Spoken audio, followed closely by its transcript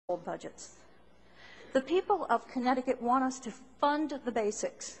budgets. The people of Connecticut want us to fund the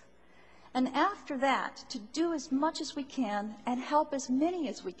basics, and after that, to do as much as we can and help as many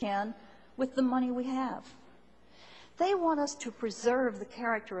as we can with the money we have. They want us to preserve the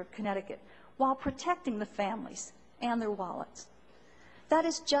character of Connecticut while protecting the families and their wallets. That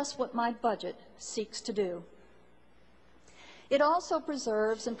is just what my budget seeks to do. It also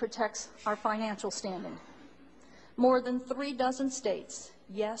preserves and protects our financial standing. More than 36 states,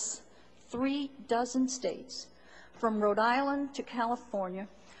 yes, 36 states, from Rhode Island to California,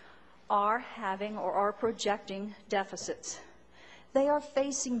 are having or are projecting deficits. They are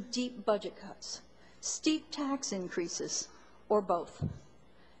facing deep budget cuts, steep tax increases, or both.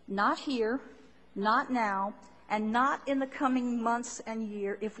 Not here, not now, and not in the coming months and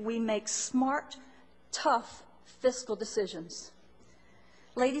year if we make smart, tough fiscal decisions.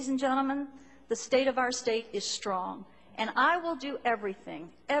 Ladies and gentlemen, the state of our state is strong, and I will do everything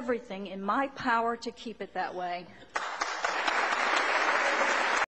in my power to keep it that way.